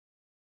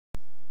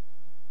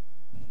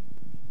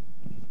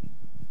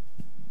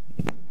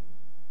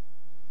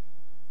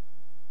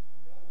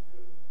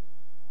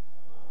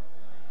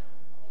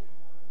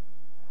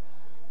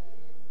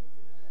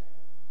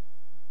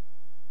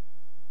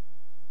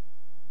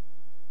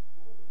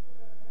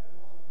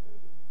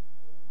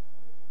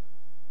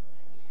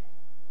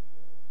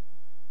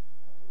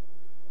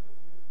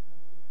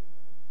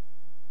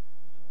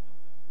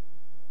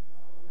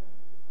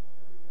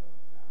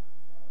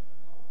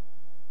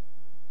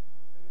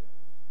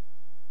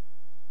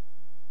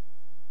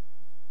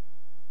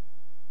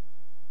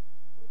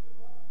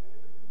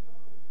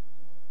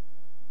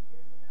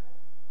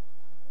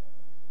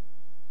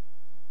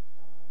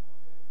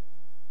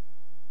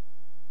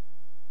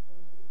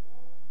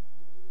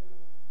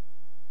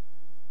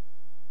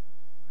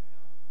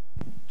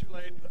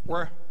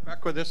we're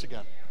back with this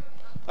again.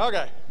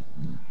 Okay.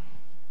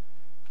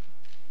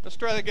 Let's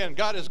try that again.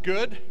 God is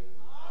good.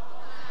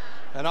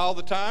 And all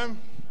the time.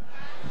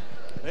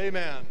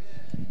 Amen.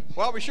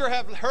 Well, we sure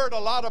have heard a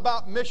lot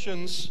about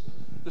missions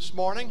this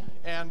morning.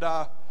 And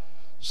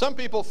some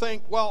people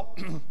think, well,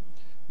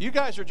 you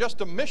guys are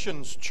just a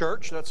missions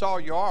church. That's all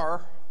you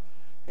are.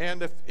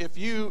 And if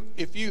you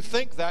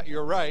think that,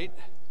 you're right.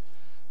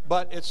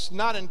 But it's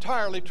not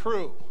entirely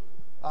true.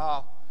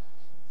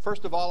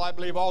 First of all, I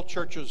believe all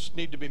churches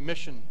need to be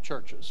mission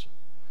churches.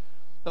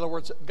 In other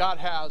words, God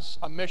has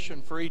a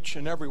mission for each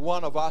and every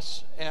one of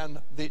us and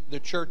the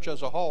church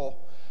as a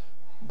whole.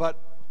 But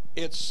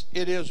it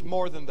is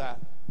more than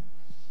that.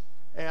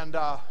 And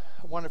I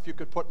wonder if you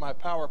could put my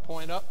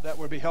PowerPoint up. That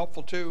would be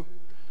helpful too.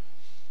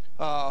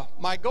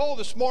 My goal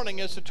this morning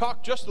is to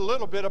talk just a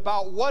little bit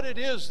about what it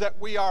is that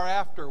we are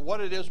after, what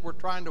it is we're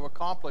trying to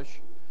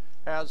accomplish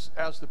as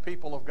the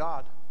people of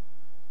God.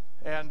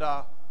 And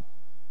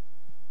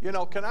you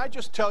know, can I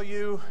just tell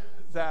you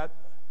that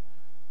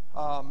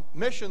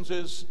missions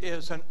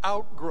is an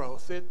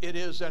outgrowth. It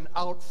is an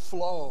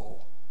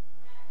outflow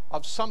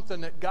of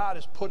something that God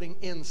is putting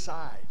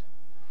inside.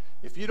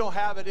 If you don't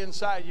have it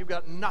inside, you've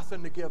got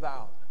nothing to give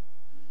out.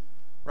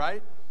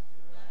 Right?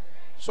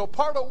 So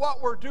part of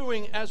what we're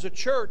doing as a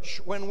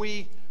church when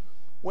we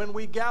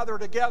gather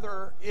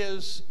together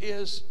is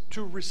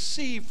to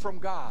receive from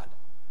God.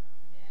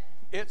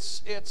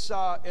 It's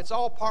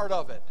all part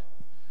of it.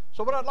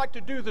 So what I'd like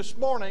to do this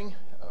morning,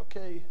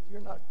 okay, you're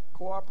not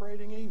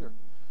cooperating either.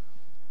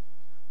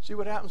 See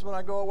what happens when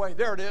I go away?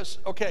 There it is.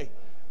 Okay.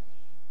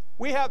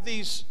 We have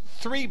these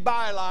 3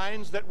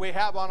 bylines that we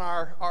have on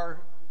our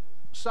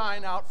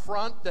sign out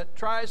front that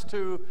tries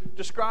to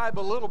describe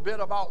a little bit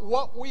about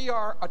what we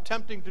are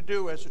attempting to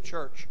do as a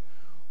church,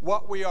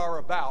 what we are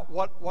about,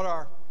 what one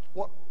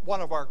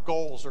of our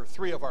goals or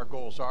 3 of our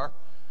goals are: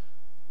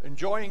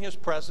 enjoying His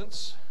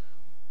presence,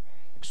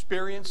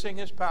 experiencing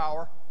His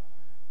power.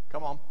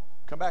 Come on.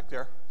 Come back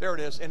there. There it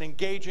is. And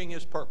engaging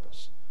His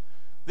purpose.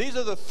 These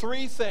are the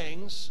 3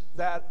 things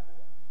that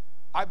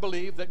I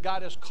believe that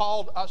God has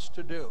called us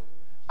to do.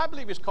 I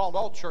believe He's called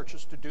all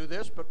churches to do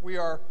this, but we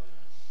are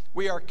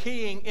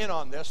keying in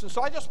on this. And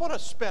so I just want to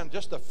spend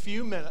just a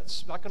few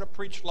minutes. I'm not going to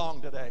preach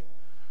long today.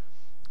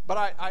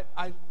 But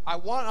I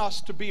want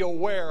us to be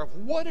aware of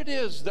what it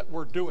is that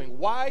we're doing.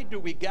 Why do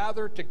we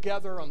gather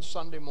together on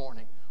Sunday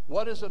morning?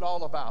 What is it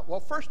all about?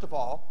 Well, first of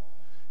all,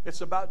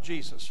 it's about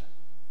Jesus.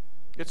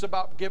 It's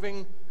about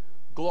giving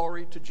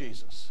glory to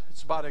Jesus.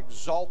 It's about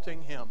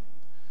exalting Him.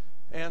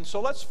 And so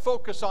let's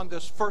focus on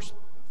this first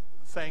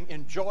thing,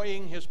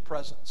 enjoying His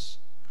presence.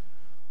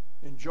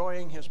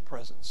 Enjoying His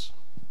presence.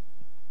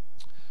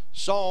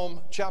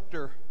 Psalm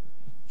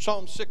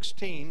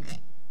 16,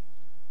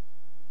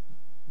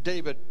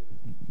 David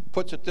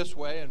puts it this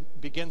way and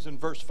begins in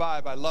verse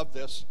 5. I love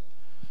this.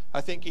 I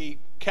think he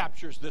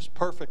captures this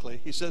perfectly.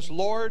 He says,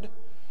 Lord,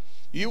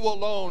 You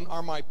alone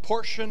are my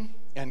portion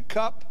and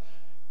cup.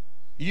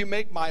 You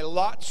make my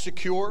lot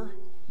secure.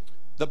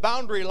 The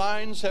boundary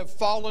lines have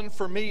fallen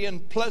for me in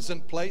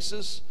pleasant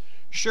places.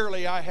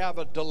 Surely I have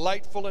a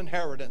delightful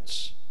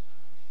inheritance.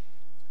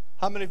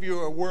 How many of you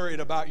are worried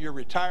about your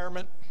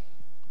retirement?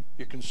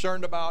 You're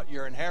concerned about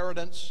your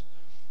inheritance,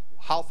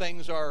 how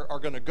things are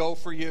going to go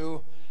for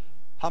you?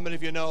 How many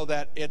of you know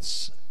that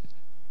it's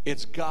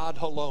God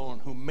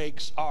alone who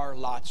makes our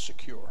lot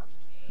secure?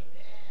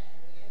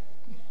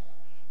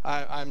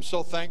 I'm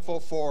so thankful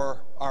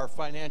for our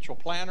financial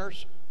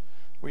planners.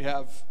 We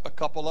have a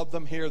couple of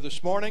them here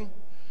this morning.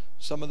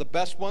 Some of the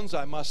best ones,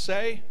 I must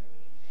say.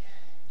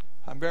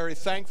 I'm very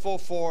thankful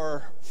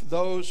for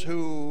those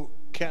who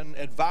can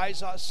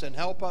advise us and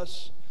help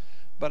us.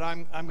 But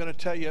I'm going to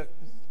tell you,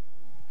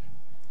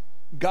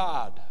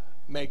 God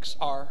makes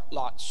our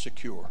lot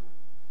secure.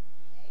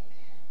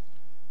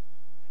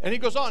 And he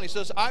goes on, he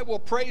says, I will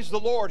praise the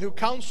Lord who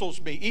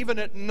counsels me. Even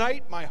at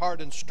night my heart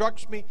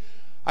instructs me.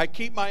 I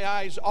keep my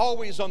eyes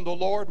always on the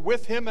Lord.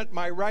 With Him at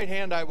my right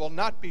hand I will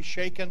not be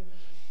shaken.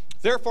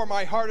 Therefore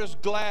my heart is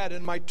glad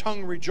and my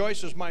tongue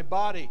rejoices. My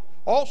body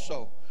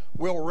also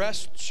will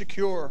rest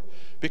secure,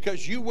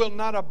 because You will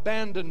not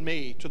abandon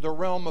me to the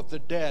realm of the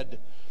dead,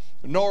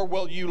 nor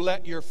will You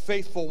let Your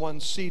faithful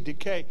ones see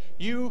decay.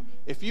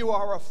 If you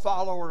are a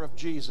follower of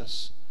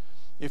Jesus,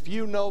 if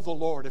you know the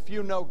Lord, if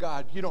you know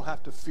God, you don't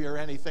have to fear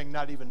anything,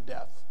 not even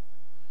death.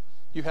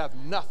 You have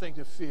nothing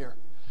to fear,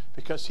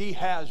 because He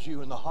has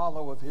you in the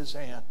hollow of His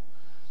hand.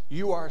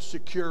 You are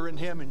secure in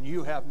Him, and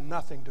you have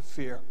nothing to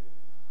fear.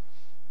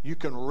 You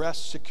can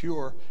rest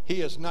secure. He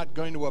is not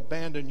going to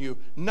abandon you,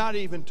 not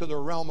even to the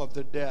realm of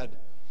the dead.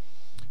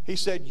 He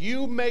said,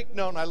 You make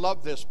known, I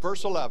love this,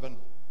 verse 11,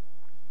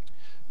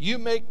 You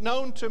make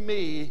known to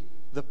me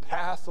the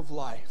path of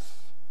life.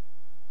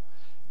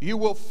 You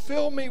will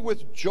fill me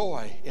with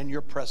joy in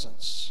Your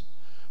presence,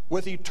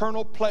 with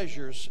eternal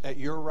pleasures at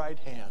Your right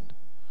hand.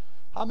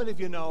 How many of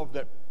you know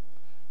that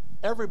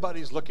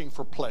everybody's looking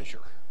for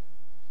pleasure?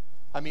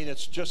 I mean,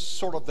 it's just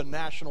sort of the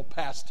national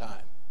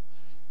pastime.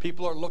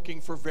 People are looking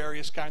for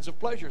various kinds of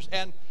pleasures.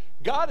 And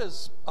God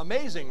is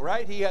amazing,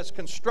 right? He has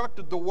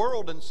constructed the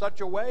world in such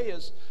a way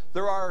as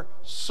there are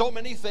so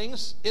many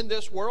things in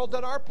this world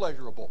that are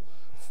pleasurable.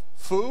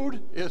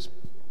 Food is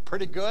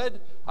pretty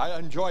good. I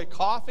enjoy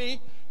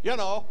coffee.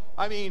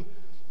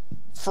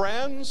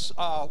 Friends,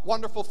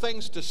 wonderful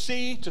things to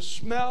see, to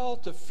smell,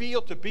 to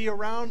feel, to be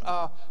around.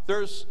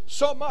 There's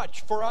so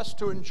much for us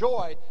to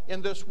enjoy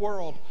in this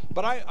world.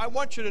 But I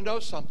want you to know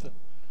something,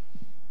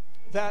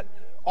 that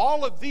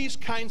all of these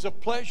kinds of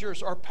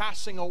pleasures are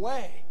passing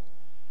away.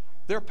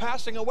 They're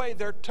passing away.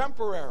 They're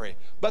temporary.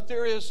 But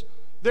there is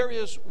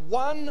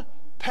one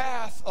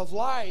path of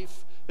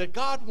life that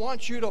God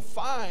wants you to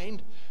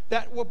find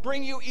that will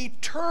bring you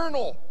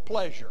eternal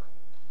pleasure.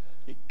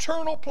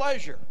 Eternal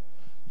pleasure.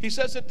 He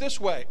says it this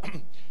way,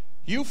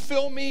 you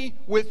fill me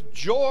with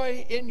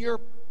joy in your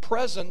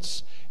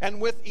presence and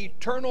with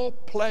eternal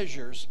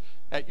pleasures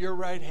at your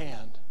right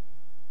hand.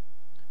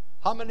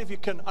 How many of you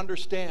can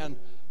understand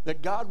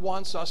that God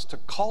wants us to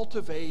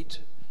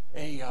cultivate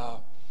a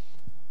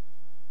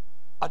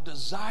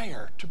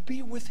desire to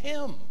be with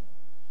Him,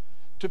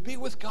 to be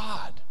with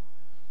God,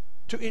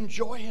 to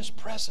enjoy His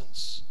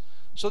presence?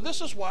 So this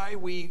is why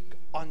we,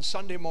 on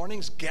Sunday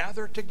mornings,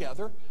 gather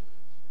together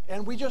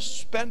and we just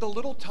spend a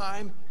little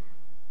time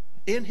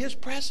in His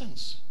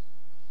presence,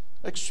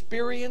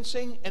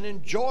 experiencing and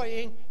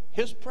enjoying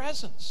His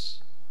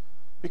presence.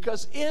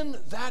 Because in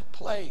that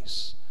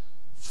place,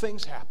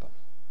 things happen.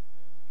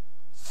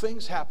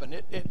 Things happen.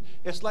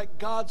 It's like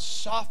God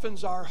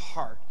softens our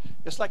heart.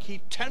 It's like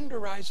He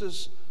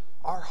tenderizes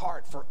our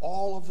heart for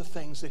all of the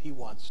things that He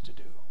wants to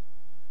do.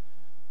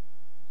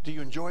 Do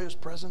you enjoy His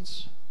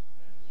presence?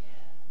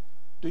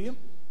 Do you?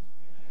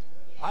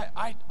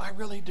 I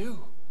really do.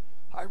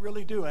 I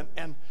really do.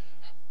 And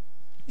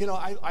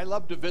I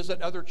love to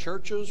visit other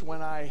churches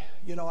when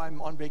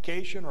I'm on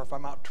vacation or if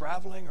I'm out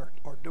traveling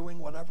or doing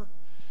whatever.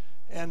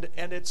 And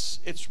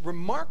it's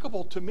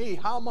remarkable to me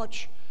how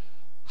much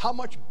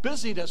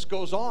busyness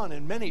goes on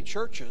in many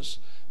churches.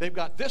 They've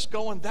got this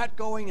going, that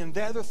going, and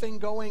the other thing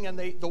going, and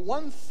the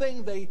one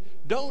thing they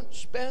don't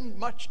spend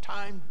much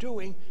time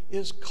doing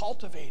is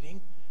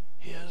cultivating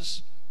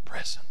His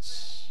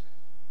presence.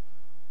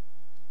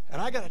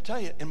 And I got to tell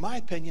you, in my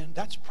opinion,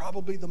 that's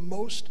probably the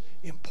most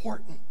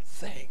important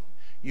thing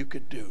you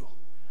could do.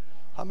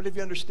 How many of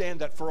you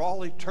understand that for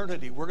all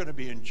eternity we're going to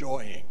be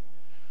enjoying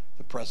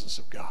the presence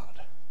of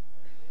God?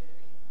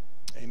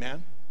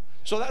 Amen?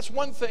 So that's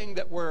one thing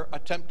that we're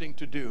attempting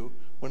to do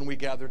when we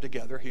gather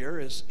together here,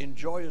 is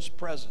enjoy His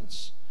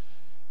presence.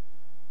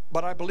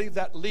 But I believe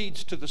that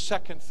leads to the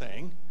second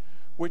thing,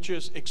 which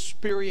is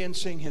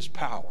experiencing His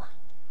power.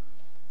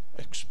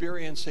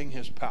 Experiencing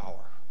His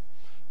power.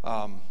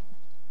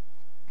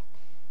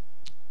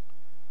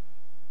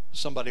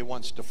 Somebody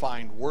once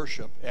defined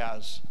worship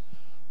as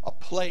a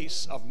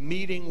place of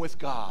meeting with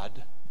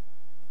God,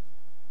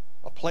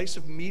 a place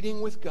of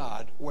meeting with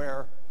God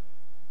where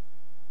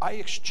I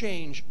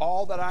exchange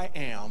all that I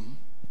am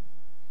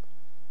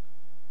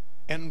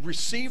and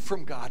receive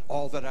from God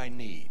all that I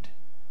need.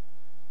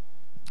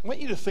 I want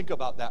you to think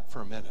about that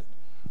for a minute.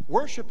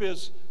 Worship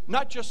is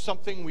not just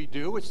something we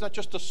do. It's not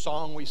just a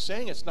song we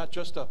sing. It's not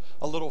just a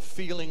little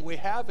feeling we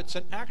have. It's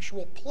an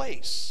actual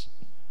place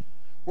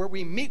where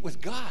we meet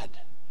with God,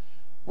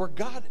 where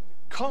God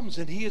comes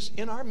and He is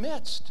in our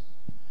midst.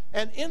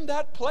 And in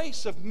that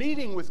place of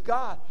meeting with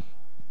God,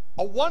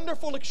 a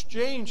wonderful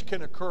exchange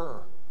can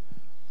occur.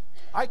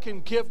 I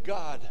can give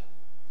God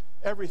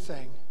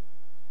everything.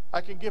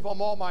 I can give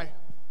Him all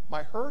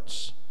my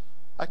hurts.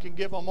 I can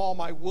give Him all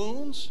my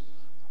wounds.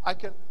 I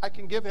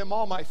can give Him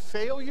all my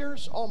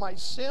failures, all my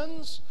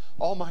sins,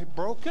 all my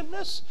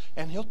brokenness,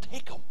 and He'll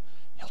take them.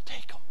 He'll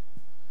take them.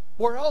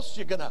 Where else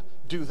are you going to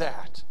do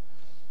that?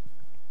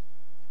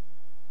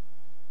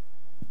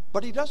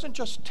 But He doesn't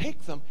just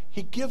take them,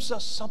 He gives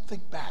us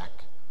something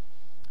back.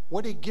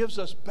 What He gives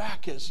us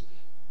back is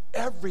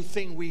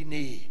everything we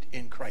need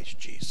in Christ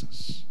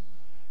Jesus.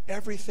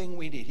 Everything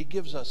we need. He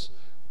gives us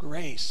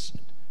grace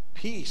and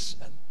peace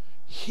and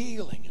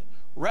healing and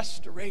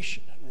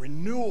restoration and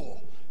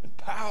renewal and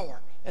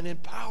power and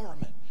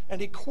empowerment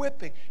and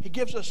equipping. He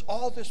gives us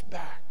all this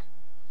back.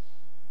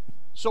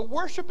 So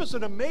worship is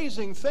an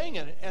amazing thing,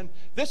 and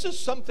this is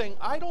something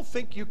I don't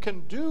think you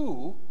can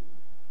do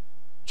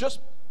just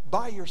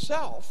by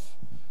yourself.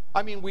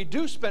 I mean, we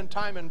do spend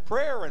time in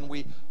prayer, and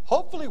we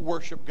hopefully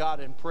worship God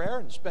in prayer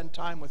and spend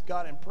time with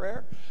God in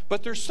prayer,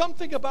 but there's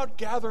something about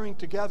gathering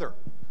together.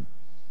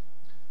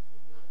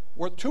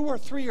 Where 2 or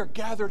 3 are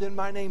gathered in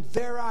my name,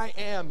 there I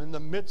am in the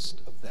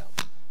midst of them.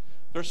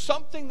 There's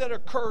something that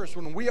occurs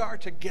when we are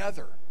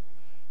together,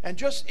 and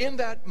just in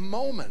that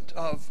moment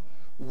of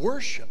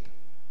worship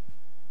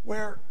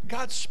where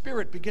God's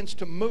Spirit begins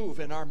to move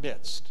in our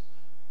midst.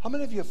 How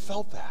many of you have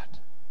felt that?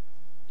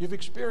 You've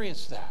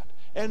experienced that.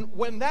 And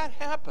when that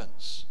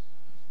happens,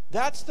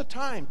 that's the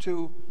time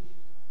to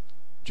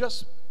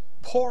just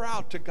pour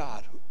out to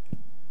God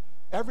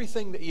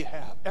everything that you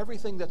have,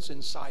 everything that's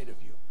inside of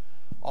you.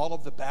 All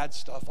of the bad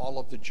stuff, all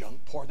of the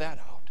junk, pour that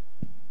out.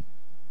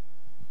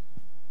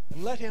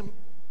 And let Him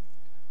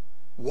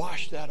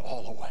wash that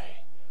all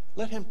away.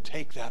 Let him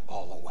take that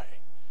all away.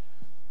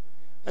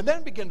 And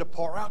then begin to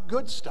pour out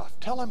good stuff.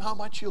 Tell him how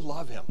much you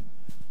love him.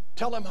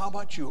 Tell him how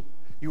much you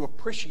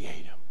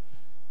appreciate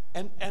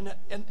him. And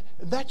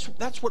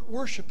that's what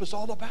worship is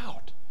all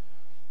about.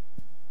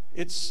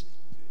 It's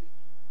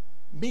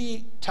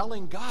me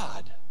telling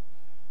God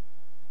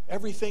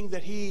everything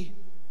that he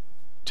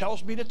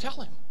tells me to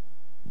tell him.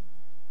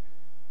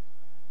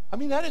 I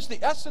mean, that is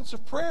the essence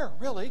of prayer,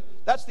 really.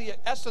 That's the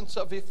essence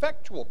of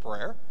effectual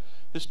prayer,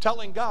 is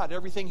telling God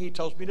everything he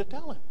tells me to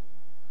tell him.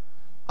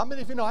 How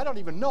many of you know I don't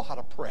even know how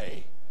to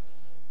pray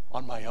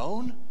on my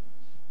own?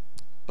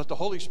 But the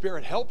Holy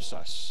Spirit helps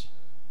us,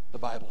 the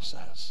Bible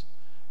says.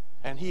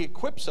 And he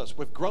equips us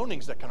with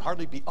groanings that can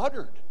hardly be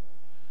uttered.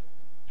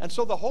 And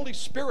so the Holy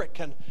Spirit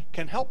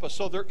can help us.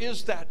 So there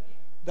is that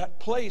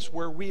place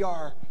where we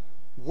are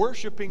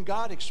worshiping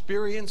God,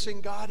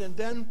 experiencing God, and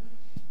then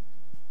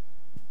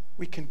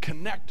we can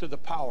connect to the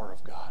power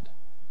of God.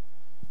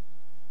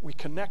 We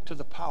connect to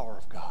the power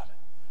of God.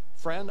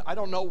 Friend, I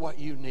don't know what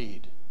you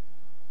need,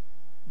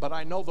 but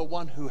I know the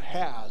one who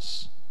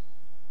has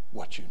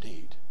what you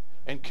need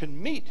and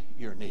can meet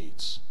your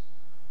needs.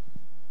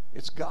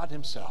 It's God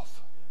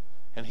himself,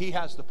 and he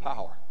has the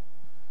power.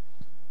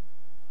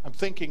 I'm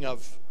thinking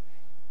of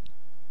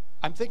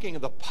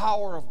the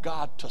power of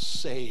God to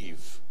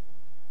save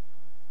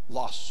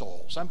lost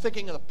souls. I'm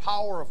thinking of the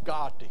power of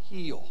God to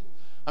heal.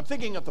 I'm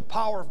thinking of the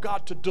power of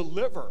God to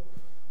deliver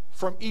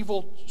from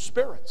evil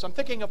spirits. I'm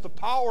thinking of the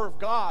power of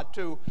God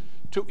to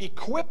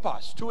equip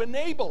us, to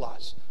enable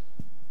us.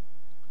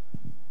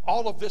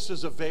 All of this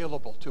is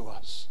available to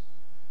us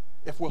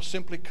if we'll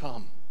simply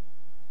come,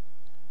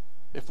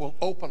 if we'll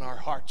open our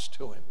hearts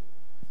to him,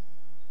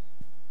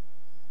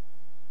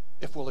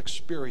 if we'll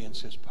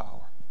experience his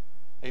power.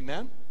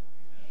 Amen?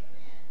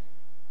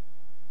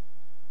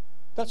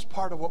 That's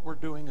part of what we're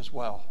doing as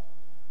well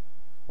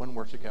when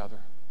we're together.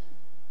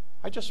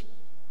 I just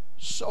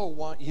so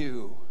want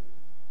you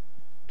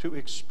to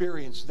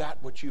experience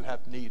that which you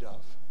have need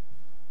of.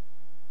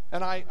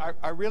 And I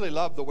really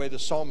love the way the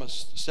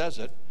psalmist says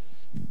it.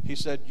 He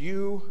said,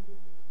 you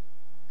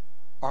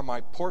are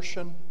my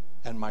portion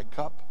and my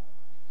cup.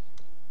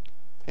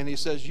 And he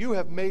says, you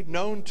have made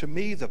known to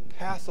me the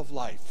path of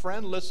life.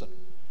 Friend, listen.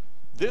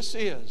 This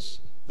is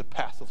the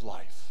path of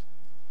life.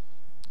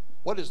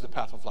 What is the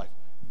path of life?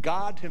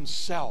 God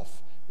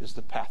himself is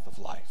the path of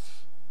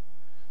life.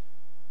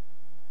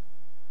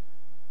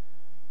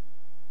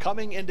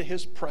 Coming into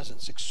his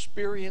presence,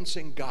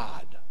 experiencing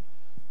God.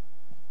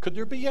 Could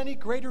there be any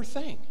greater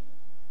thing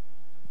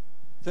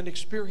than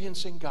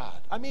experiencing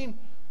God? I mean,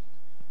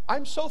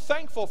 I'm so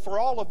thankful for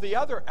all of the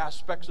other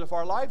aspects of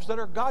our lives that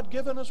are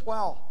God-given as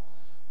well.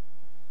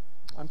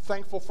 I'm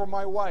thankful for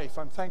my wife.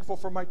 I'm thankful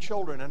for my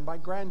children and my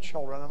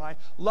grandchildren, and I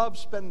love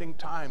spending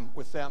time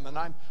with them. And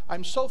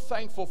I'm so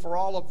thankful for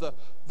all of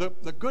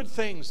the good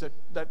things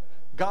that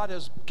God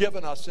has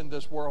given us in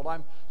this world.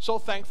 I'm so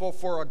thankful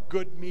for a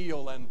good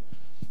meal and,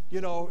 you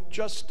know,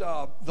 just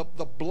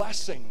the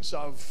blessings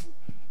of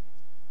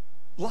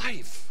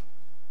life.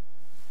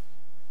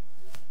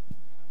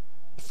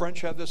 The French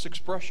have this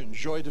expression,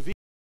 joie de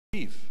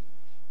vivre.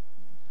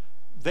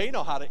 They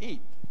know how to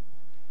eat.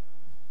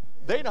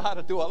 They know how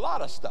to do a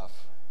lot of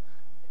stuff.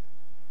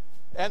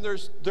 And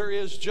there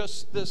is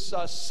just this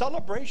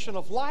celebration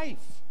of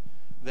life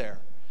there.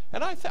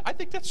 And I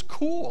think that's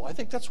cool. I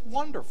think that's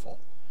wonderful.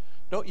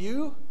 Don't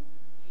you?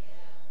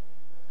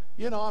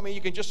 You know, I mean,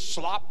 you can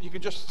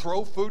just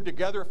throw food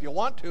together if you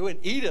want to and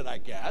eat it, I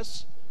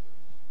guess.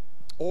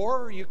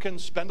 Or you can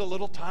spend a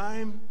little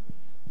time,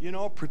 you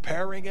know,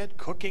 preparing it,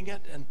 cooking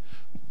it, and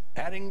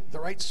adding the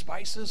right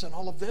spices and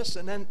all of this,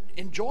 and then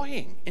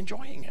enjoying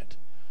it.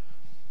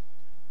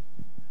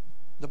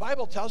 The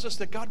Bible tells us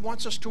that God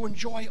wants us to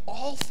enjoy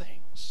all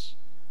things.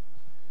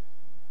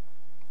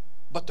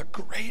 But the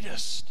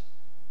greatest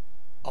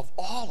of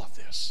all of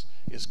this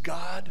is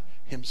God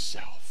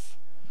himself,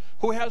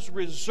 who has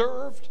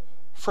reserved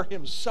for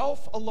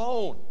himself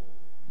alone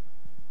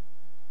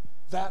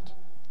that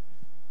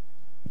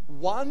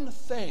one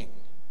thing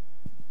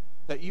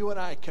that you and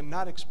I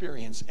cannot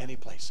experience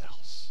anyplace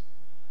else.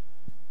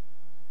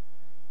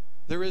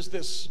 There is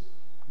this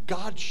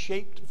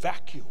God-shaped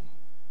vacuum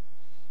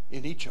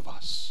in each of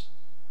us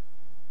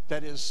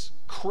that is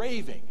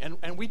craving,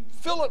 and we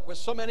fill it with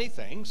so many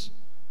things.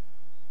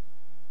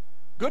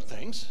 Good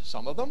things,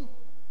 some of them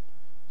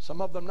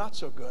not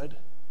so good.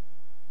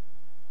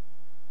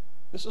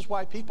 This is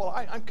why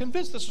I'm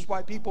convinced this is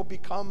why people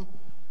become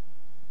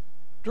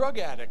drug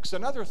addicts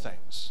and other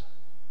things.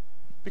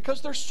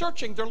 Because they're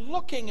searching, they're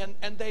looking,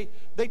 and they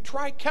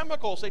try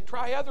chemicals, they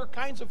try other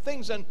kinds of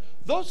things, and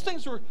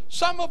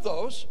some of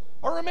those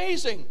are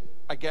amazing,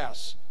 I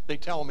guess, they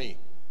tell me.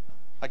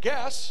 I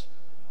guess.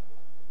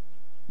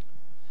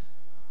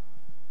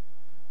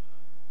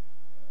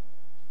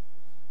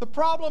 The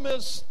problem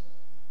is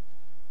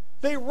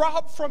they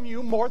rob from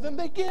you more than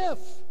they give.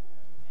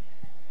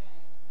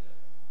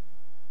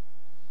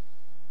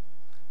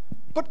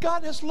 But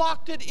God has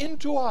locked it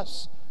into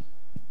us.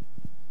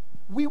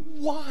 We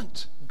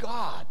want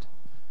God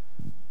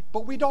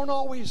But we don't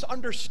always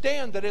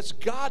understand that it's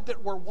God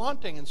that we're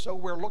wanting, and so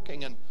we're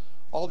looking in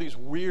all these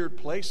weird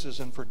places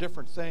and for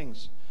different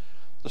things.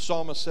 The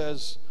psalmist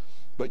says,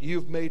 "But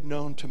you've made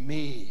known to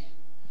me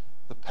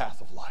the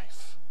path of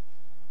life."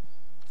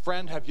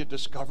 Friend, have you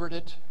discovered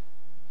it?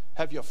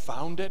 Have you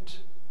found it?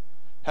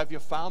 Have you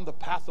found the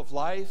path of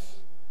life?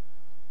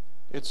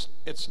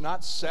 It's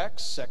not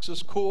sex. Sex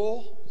is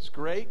cool. It's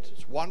great.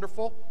 It's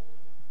wonderful.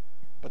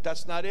 But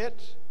that's not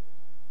it.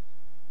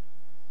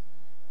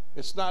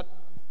 It's not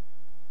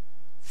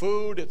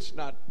food. It's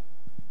not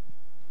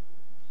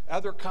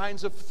other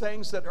kinds of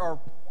things that are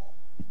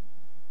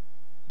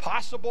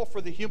possible for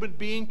the human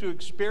being to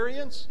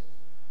experience.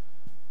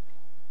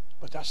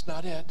 But that's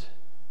not it.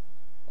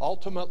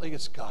 Ultimately,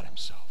 it's God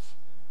Himself.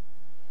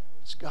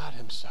 It's God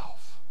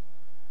Himself.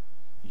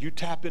 You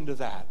tap into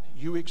that.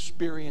 You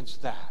experience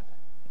that.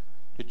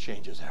 It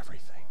changes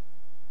everything.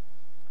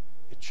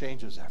 It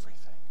changes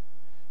everything.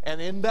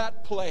 And in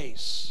that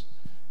place,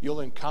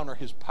 you'll encounter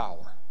His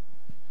power.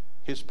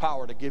 His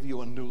power to give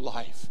you a new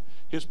life.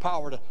 His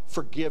power to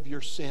forgive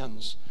your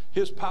sins.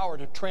 His power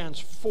to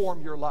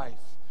transform your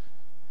life.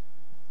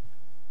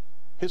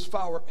 His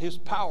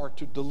power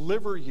to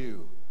deliver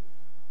you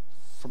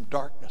from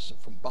darkness and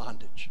from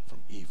bondage,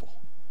 from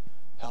evil.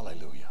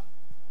 Hallelujah.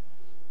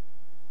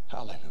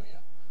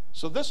 Hallelujah.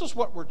 So this is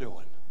what we're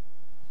doing.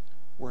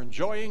 We're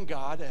enjoying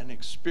God and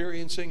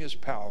experiencing His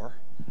power.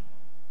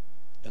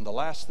 And the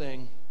last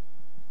thing,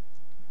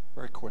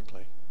 very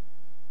quickly,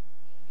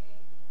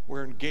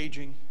 we're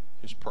engaging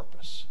His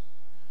purpose.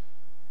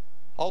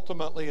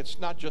 Ultimately, it's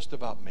not just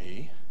about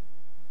me.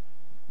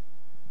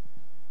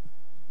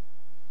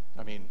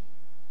 I mean,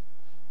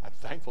 I'm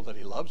thankful that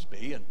He loves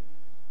me and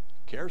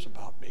cares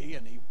about me,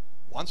 and He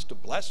wants to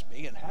bless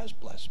me and has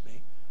blessed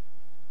me.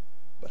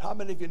 But how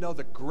many of you know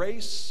the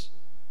grace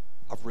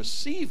of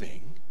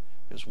receiving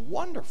is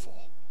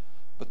wonderful,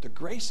 but the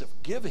grace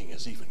of giving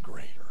is even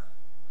greater?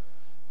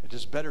 It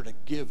is better to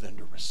give than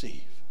to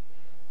receive.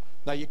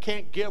 Now, you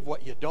can't give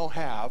what you don't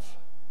have.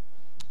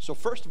 So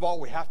first of all,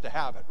 we have to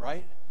have it,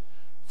 right?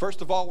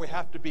 First of all, we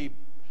have to be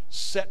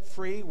set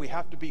free. We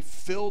have to be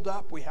filled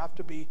up. We have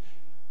to be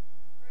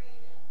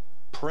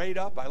prayed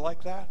up. I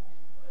like that.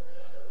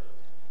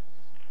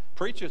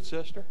 Preach it,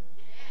 sister.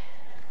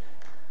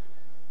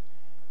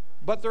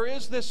 But there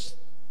is this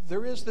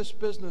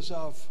business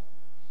of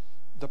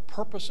the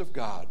purpose of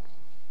God.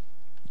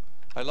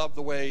 I love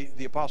the way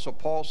the Apostle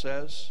Paul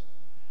says.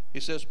 He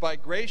says, "By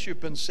grace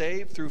you've been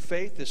saved through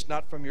faith. It's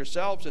not from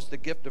yourselves. It's the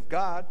gift of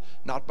God,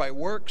 not by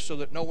works, so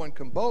that no one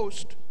can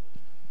boast."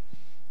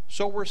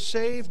 So we're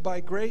saved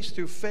by grace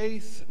through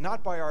faith,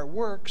 not by our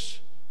works.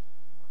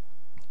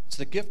 It's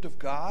the gift of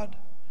God.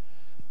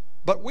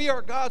 But we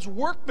are God's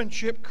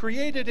workmanship,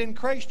 created in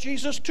Christ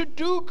Jesus to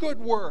do good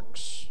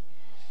works,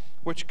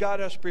 which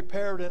God has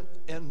prepared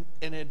in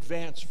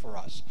advance for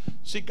us.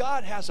 See,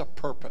 God has a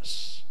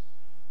purpose.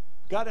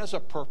 God has a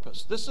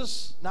purpose.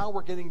 Now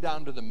we're getting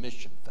down to the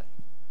mission thing.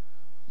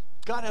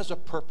 God has a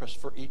purpose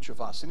for each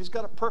of us, and He's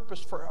got a purpose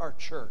for our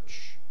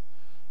church.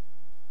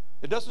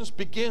 It doesn't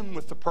begin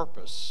with the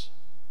purpose.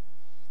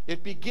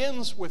 It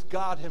begins with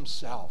God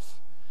Himself.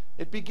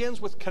 It begins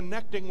with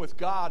connecting with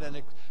God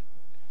and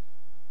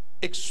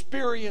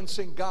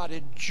experiencing God,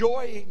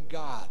 enjoying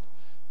God,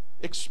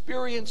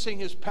 experiencing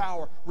His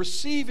power,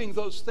 receiving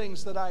those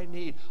things that I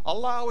need,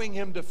 allowing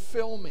Him to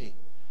fill me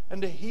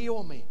and to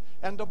heal me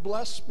and to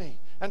bless me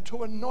and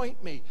to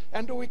anoint me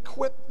and to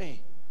equip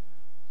me.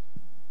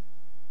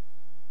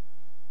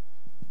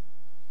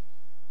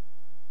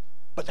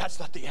 But that's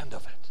not the end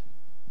of it.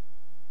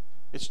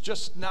 It's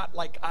just not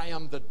like I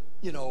am the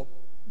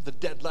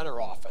dead letter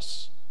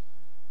office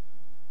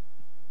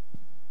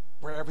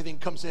where everything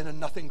comes in and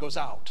nothing goes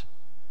out.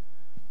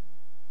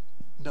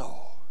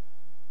 No.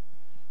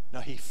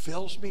 Now He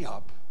fills me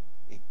up,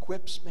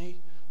 equips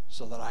me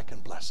so that I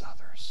can bless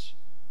others.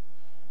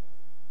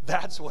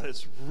 That's when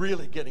it's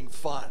really getting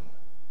fun.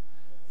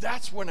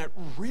 That's when it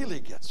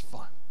really gets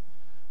fun.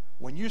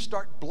 When you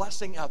start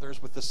blessing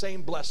others with the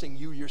same blessing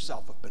you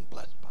yourself have been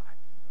blessed by.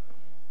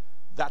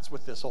 That's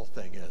what this whole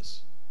thing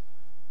is.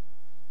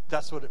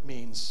 That's what it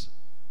means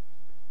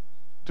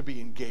to be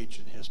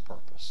engaged in His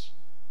purpose.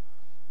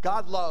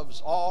 God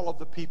loves all of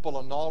the people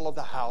in all of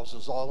the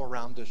houses all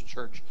around this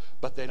church,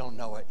 but they don't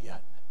know it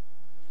yet.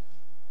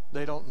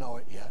 They don't know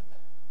it yet.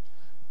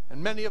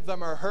 And many of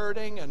them are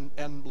hurting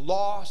and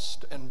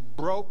lost and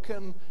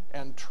broken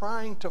and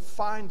trying to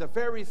find the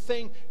very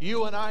thing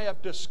you and I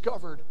have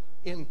discovered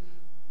in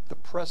the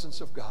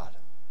presence of God.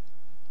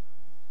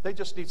 They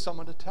just need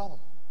someone to tell them.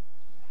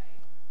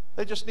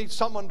 They just need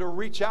someone to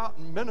reach out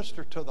and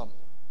minister to them.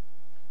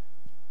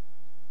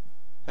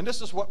 And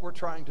this is what we're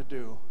trying to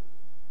do.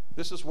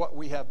 This is what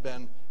we have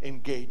been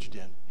engaged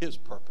in, His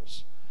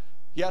purpose.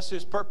 Yes,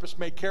 His purpose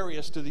may carry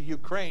us to the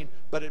Ukraine,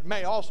 but it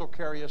may also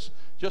carry us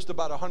just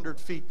about 100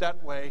 feet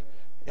that way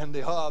in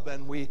the hub,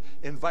 and we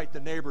invite the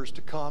neighbors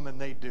to come,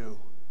 and they do.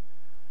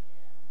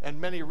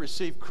 And many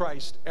receive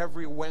Christ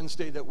every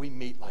Wednesday that we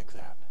meet like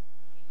that.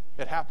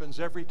 It happens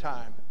every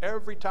time.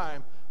 Every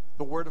time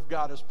the Word of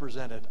God is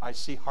presented, I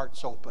see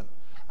hearts open.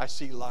 I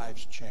see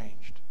lives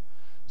changed.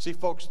 See,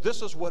 folks,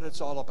 this is what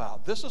it's all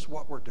about. This is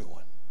what we're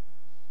doing.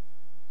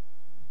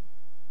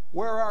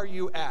 Where are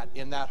you at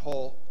in that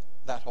whole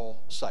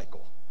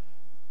cycle?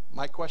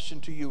 My question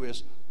to you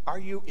is, are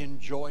you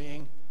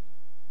enjoying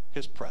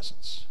His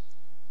presence?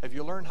 Have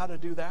you learned how to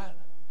do that?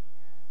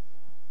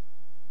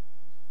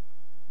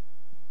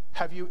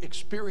 Have you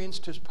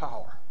experienced His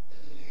power?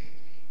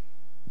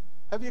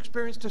 Have you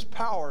experienced His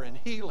power in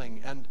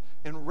healing and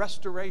in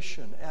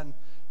restoration and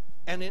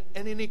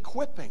in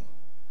equipping?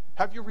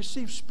 Have you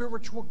received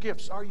spiritual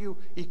gifts? Are you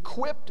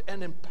equipped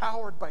and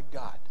empowered by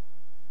God?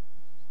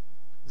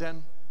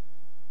 Then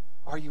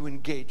are you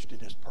engaged in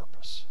His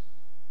purpose?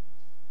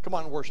 Come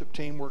on, worship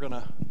team, we're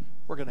gonna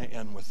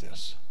end with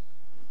this.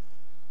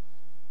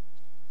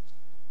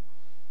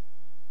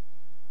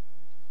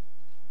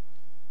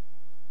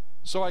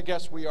 So I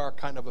guess we are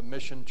kind of a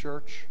mission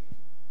church.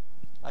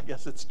 I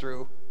guess it's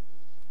true.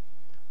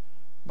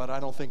 But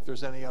I don't think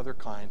there's any other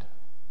kind.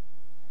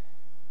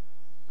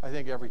 I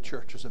think every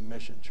church is a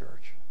mission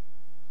church.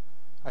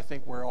 I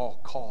think we're all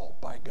called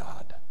by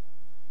God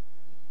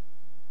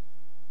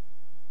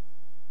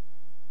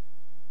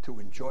to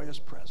enjoy His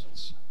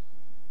presence,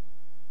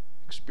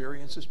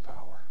 experience His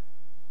power,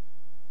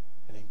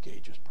 and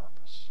engage His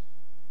purpose.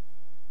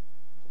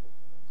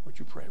 Would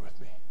you pray with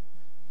me?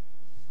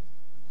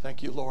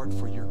 Thank you, Lord,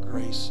 for your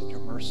grace and your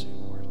mercy,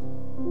 Lord.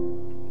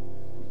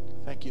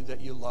 Thank you that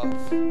you love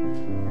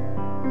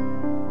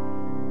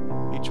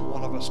each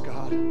one of us,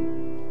 God.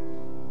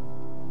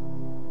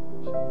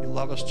 You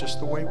love us just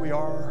the way we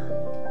are,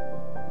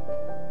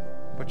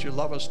 but you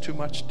love us too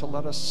much to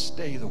let us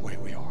stay the way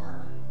we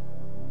are.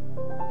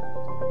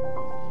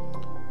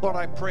 Lord,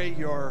 I pray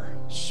your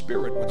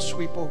Spirit would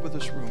sweep over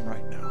this room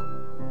right now.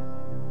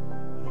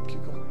 Thank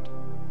you, Lord.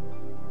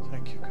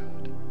 Thank you,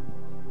 God.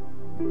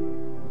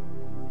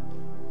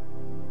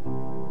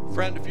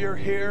 Friend, if you're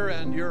here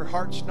and your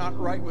heart's not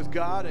right with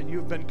God and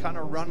you've been kind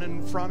of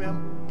running from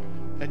Him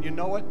and you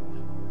know it,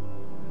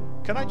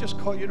 can I just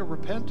call you to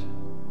repent?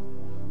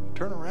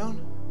 Turn around.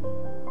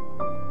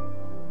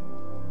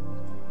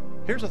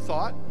 Here's a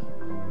thought.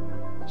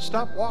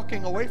 Stop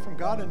walking away from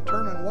God and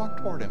turn and walk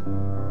toward Him.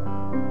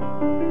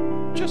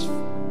 Just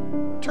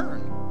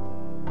turn.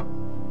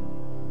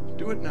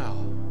 Do it now.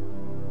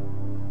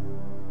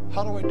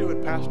 How do I do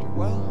it, Pastor?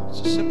 Well,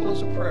 it's as simple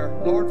as a prayer.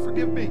 Lord,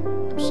 forgive me.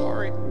 I'm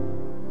sorry.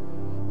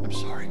 I'm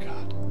sorry,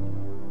 God.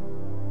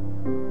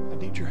 I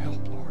need your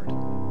help, Lord.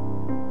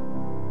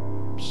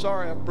 I'm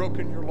sorry I've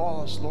broken your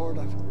laws, Lord.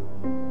 I've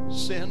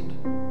sinned,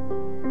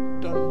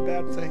 done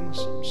bad things.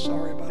 I'm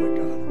sorry about it,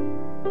 God.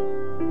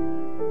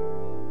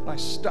 I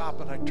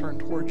stop and I turn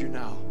toward you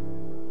now.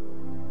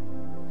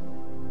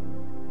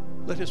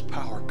 Let His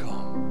power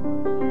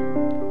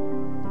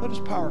come. Let His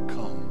power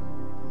come.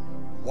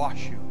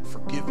 Wash you,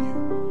 forgive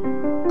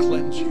you,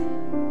 cleanse you.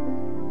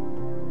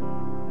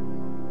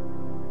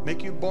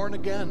 Make you born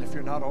again if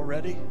you're not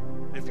already.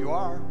 If you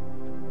are,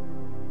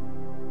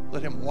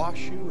 let Him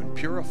wash you and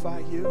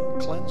purify you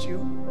and cleanse you.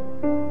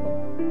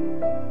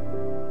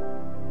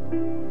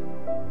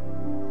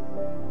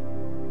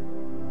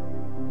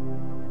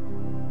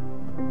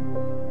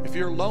 If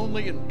you're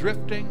lonely and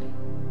drifting,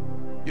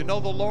 you know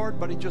the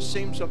Lord, but He just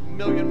seems a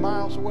million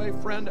miles away,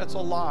 friend, that's a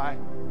lie.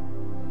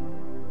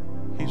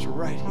 He's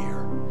right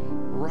here,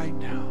 right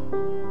now.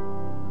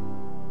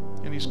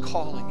 And He's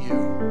calling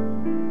you.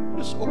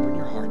 Just open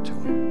your heart to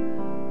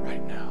Him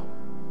right now.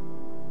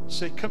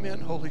 Say, come in,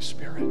 Holy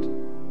Spirit.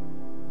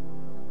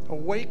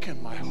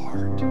 Awaken my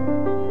heart.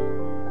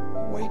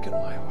 Awaken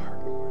my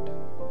heart, Lord.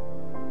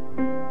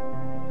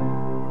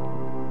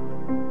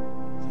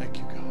 Thank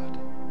you, God.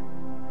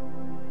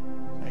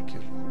 Thank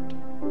you, Lord.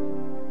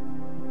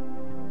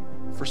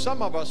 For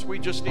some of us, we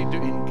just need to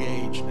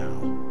engage now.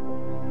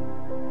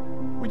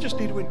 We just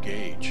need to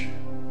engage.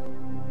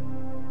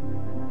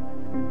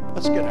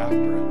 Let's get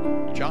after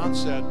it. John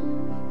said,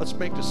 let's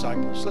make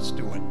disciples. Let's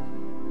do it.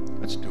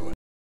 Let's do it.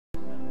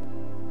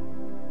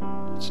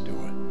 Let's do it.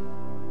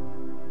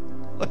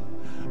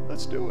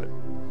 Let's do it.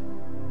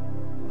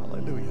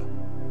 Hallelujah.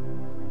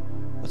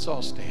 Let's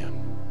all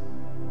stand.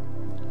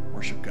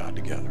 Worship God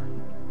together.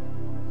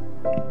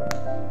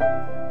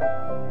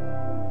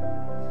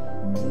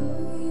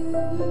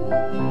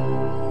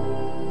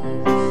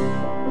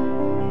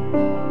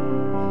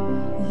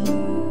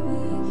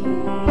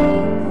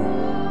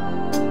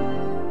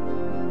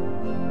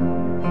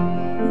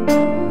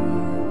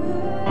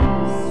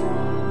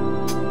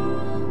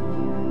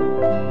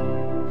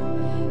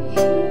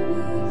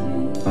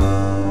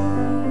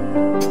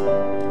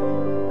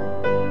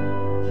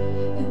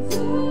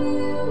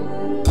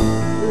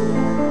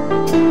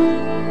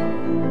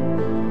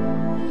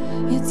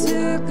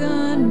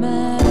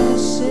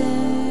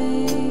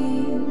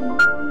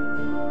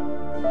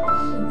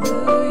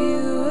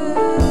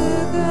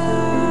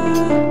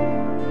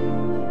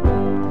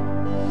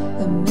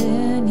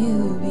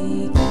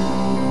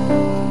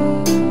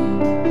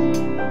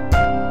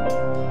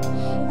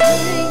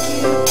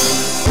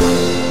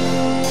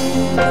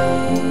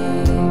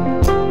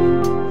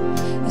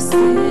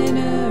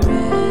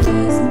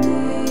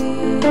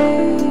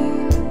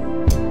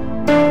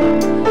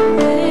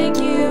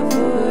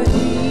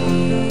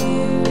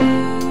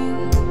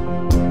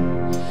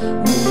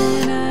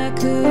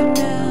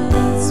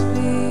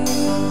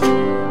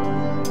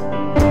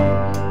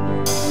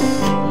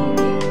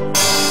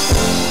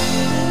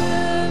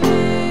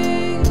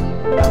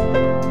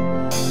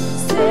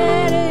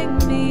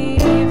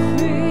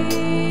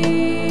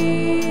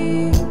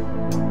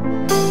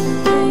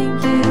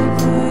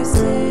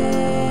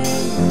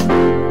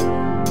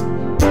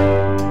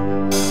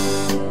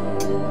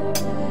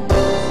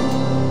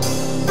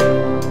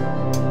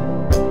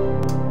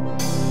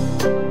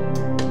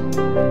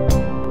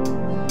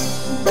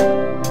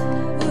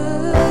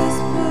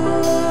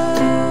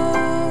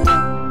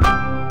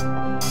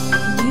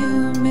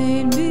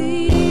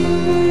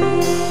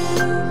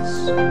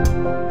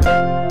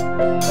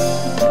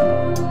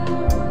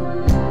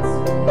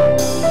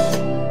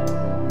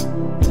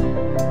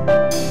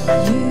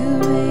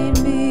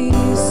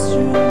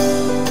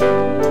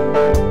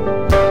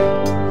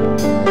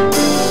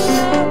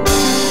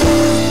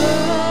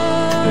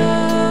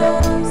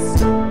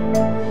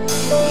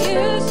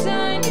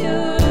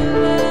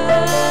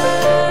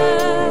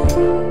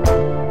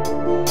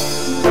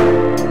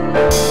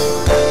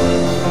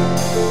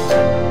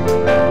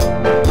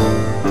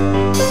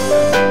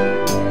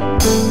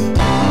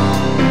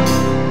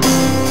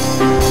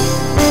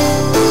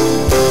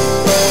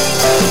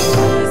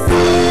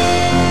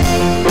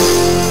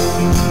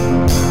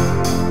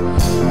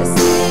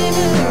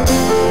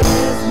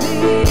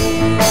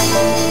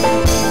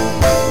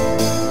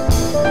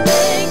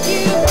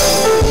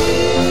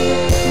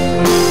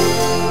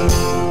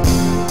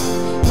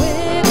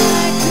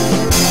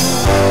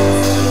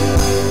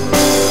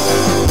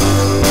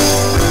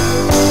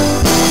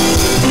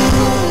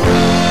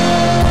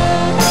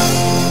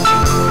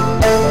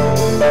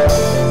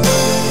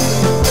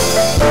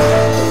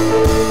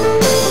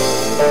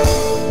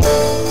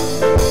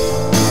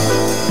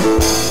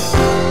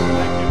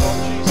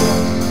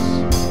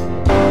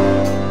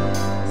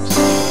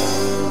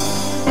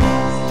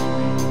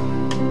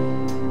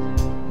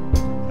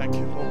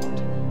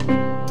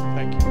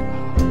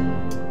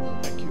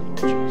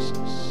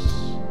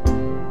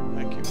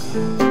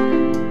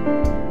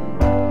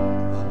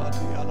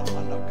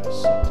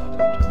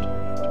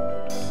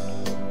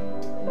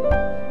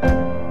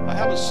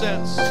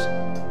 sense.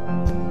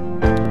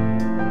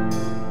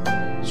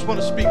 Just want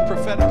to speak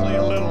prophetically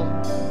a little.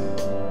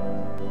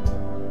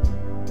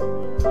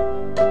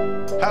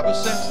 Have a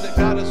sense that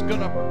God is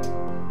going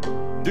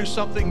to do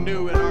something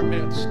new in our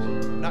midst.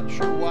 Not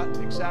sure what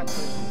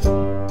exactly.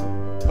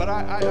 But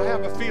I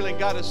have a feeling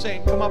God is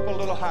saying, come up a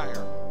little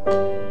higher.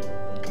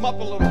 Come up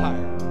a little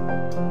higher.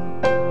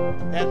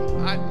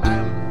 And I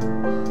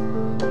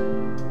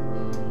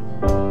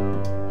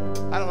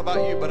don't know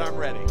about you, but I'm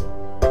ready.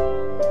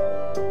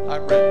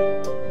 I'm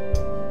ready.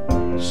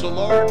 So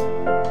Lord,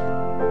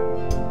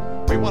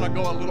 we want to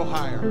go a little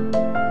higher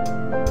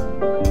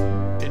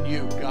in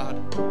you, God.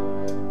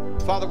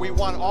 Father, we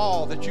want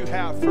all that you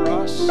have for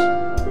us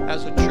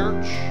as a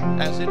church,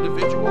 as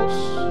individuals,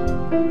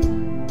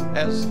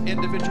 as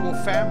individual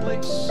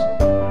families.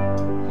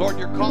 Lord,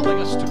 you're calling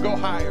us to go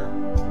higher,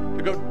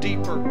 to go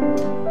deeper,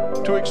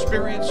 to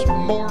experience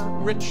more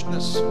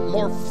richness,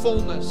 more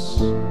fullness.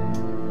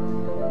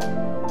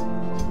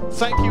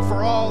 Thank you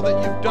for all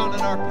that you've done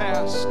in our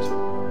past.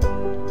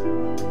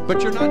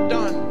 But you're not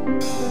done.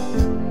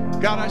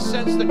 God, I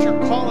sense that you're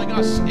calling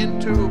us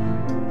into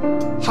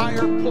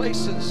higher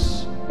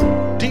places,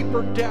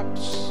 deeper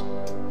depths,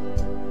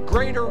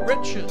 greater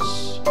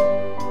riches.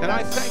 And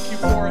I thank you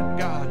for it,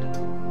 God.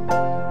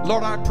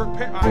 Lord, I pray,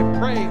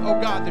 oh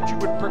God, that you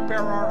would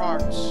prepare our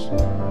hearts.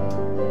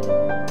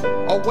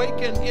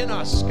 Awaken in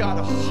us, God,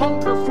 a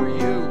hunger for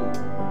you,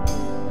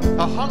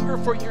 a hunger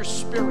for your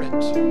spirit,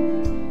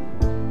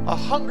 a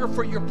hunger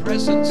for your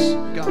presence,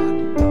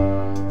 God,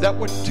 that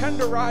would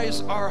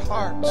tenderize our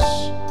hearts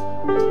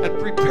and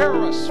prepare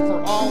us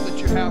for all that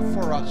you have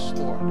for us,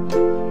 Lord.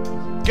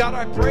 God,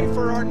 I pray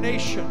for our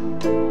nation.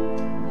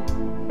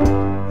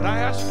 And I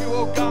ask you,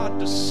 oh God,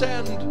 to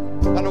send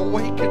an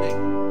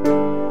awakening.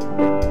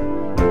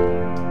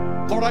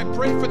 Lord, I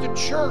pray for the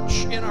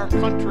church in our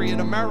country, in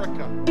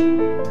America.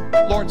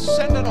 Lord,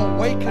 send an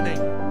awakening.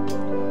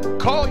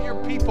 Call your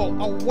people.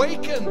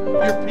 Awaken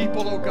your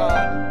people, oh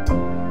God.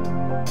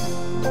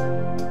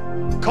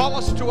 Call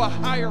us to a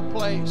higher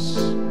place,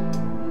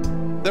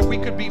 that we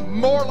could be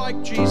more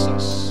like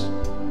Jesus,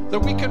 that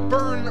we could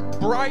burn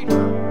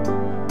brighter,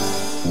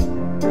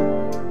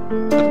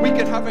 that we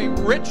could have a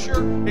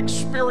richer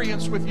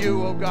experience with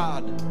you, oh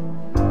God,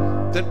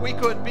 that we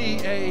could be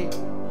a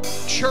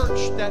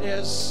church that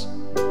is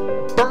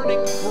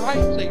burning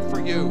brightly for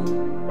you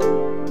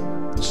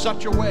in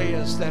such a way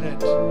as that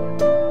it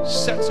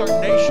sets our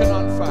nation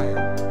on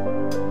fire.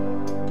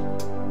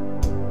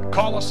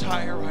 Call us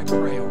higher, I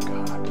pray, oh God.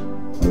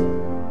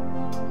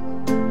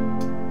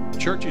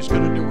 Church is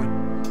going to do it.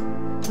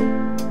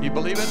 You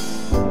believe it?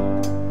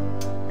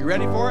 You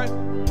ready for it?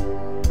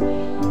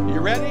 You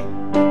ready?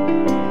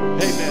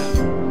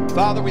 Amen.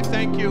 Father, we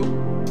thank you.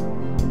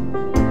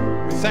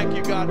 We thank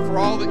you, God, for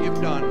all that you've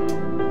done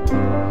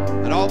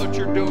and all that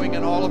you're doing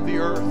in all of the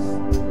earth.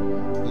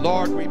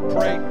 Lord, we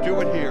pray, do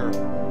it here.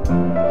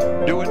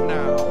 Do it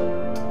now.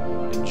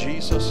 In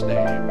Jesus'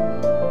 name,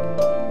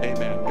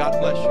 amen. God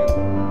bless you.